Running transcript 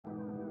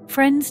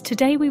Friends,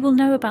 today we will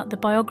know about the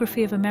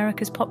biography of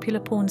America's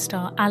popular porn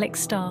star Alyx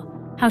Star,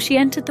 how she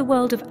entered the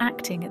world of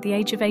acting at the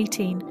age of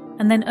 18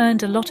 and then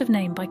earned a lot of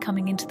name by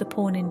coming into the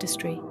porn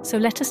industry. So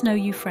let us know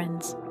you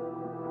friends.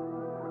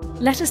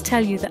 Let us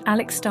tell you that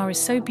Alyx Star is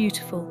so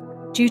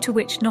beautiful, due to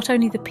which not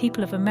only the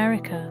people of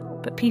America,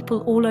 but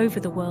people all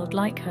over the world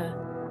like her.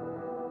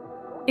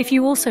 If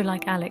you also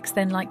like Alyx,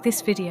 then like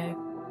this video.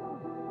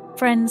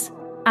 Friends,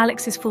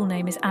 Alyx's full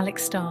name is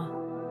Alyx Star.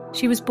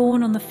 She was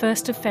born on the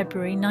 1st of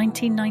February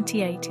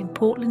 1998 in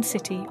Portland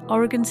City,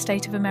 Oregon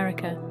State of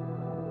America.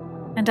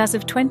 And as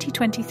of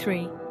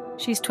 2023,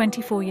 she's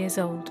 24 years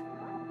old.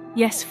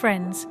 Yes,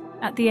 friends,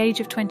 at the age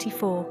of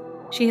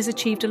 24, she has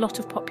achieved a lot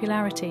of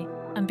popularity,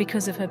 and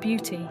because of her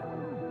beauty,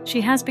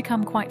 she has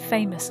become quite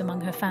famous among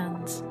her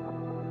fans.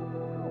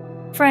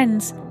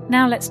 Friends,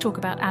 now let's talk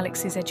about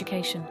Alyx's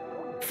education.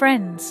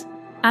 Friends,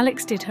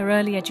 Alyx did her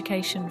early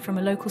education from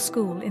a local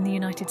school in the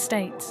United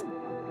States.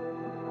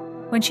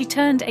 When she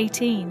turned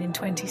 18 in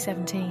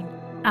 2017,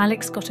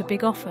 Alyx got a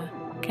big offer,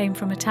 came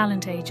from a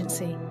talent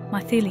agency,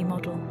 My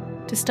Model,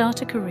 to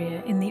start a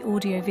career in the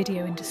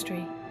audio-video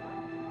industry.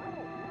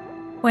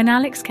 When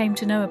Alyx came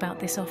to know about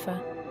this offer,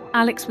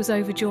 Alyx was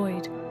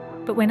overjoyed,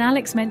 but when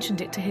Alyx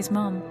mentioned it to his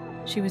mum,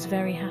 she was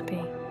very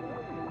happy.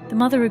 The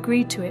mother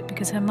agreed to it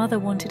because her mother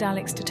wanted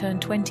Alyx to turn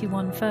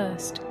 21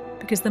 first,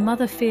 because the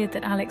mother feared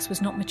that Alyx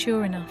was not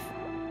mature enough,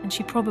 and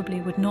she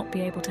probably would not be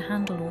able to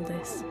handle all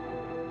this.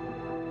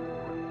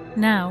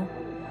 Now,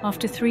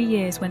 after 3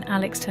 years when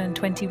Alyx turned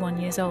 21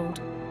 years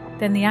old,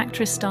 then the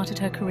actress started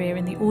her career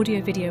in the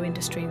audio-video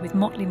industry with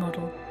Motley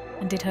Model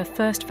and did her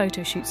first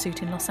photo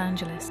shoot in Los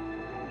Angeles.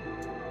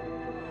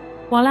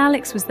 While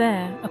Alyx was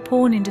there, a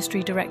porn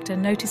industry director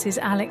notices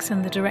Alyx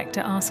and the director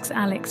asks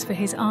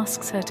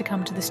her to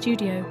come to the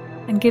studio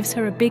and gives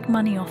her a big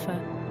money offer,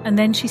 and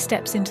then she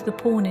steps into the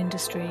porn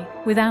industry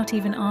without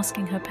even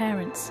asking her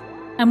parents,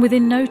 and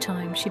within no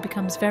time she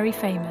becomes very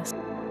famous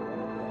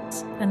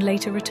and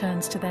later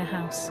returns to their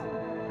house.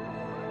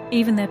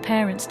 Even their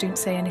parents don't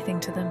say anything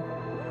to them.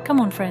 Come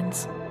on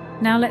friends,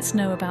 now let's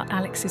know about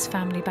Alyx's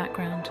family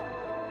background.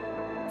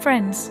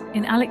 Friends,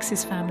 in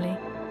Alyx's family,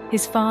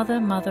 his father,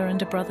 mother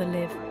and a brother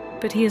live,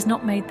 but he has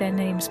not made their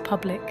names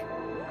public.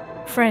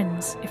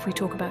 Friends, if we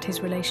talk about his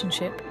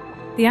relationship,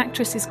 the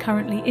actress is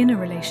currently in a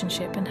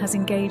relationship and has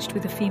engaged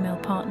with a female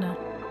partner.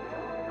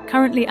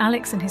 Currently,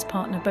 Alyx and his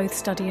partner both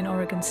study in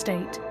Oregon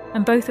State,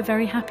 and both are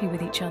very happy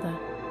with each other.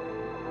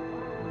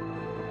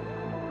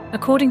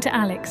 According to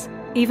Alyx,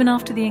 even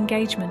after the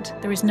engagement,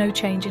 there is no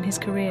change in his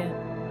career.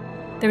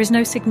 There is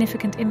no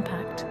significant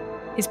impact.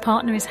 His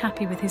partner is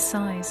happy with his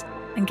size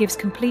and gives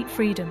complete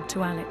freedom to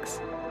Alyx.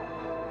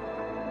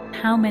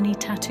 How many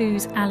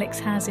tattoos Alyx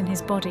has in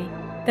his body?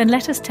 Then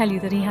let us tell you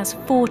that he has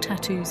 4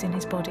 tattoos in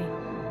his body.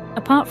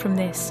 Apart from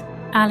this,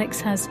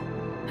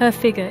 her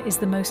figure is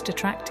the most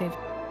attractive.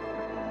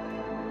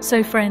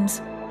 So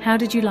friends, how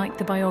did you like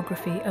the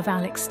biography of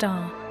Alyx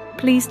Star?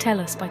 Please tell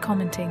us by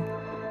commenting.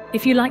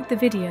 If you liked the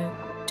video,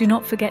 do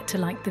not forget to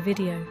like the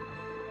video.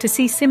 To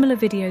see similar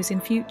videos in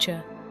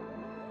future,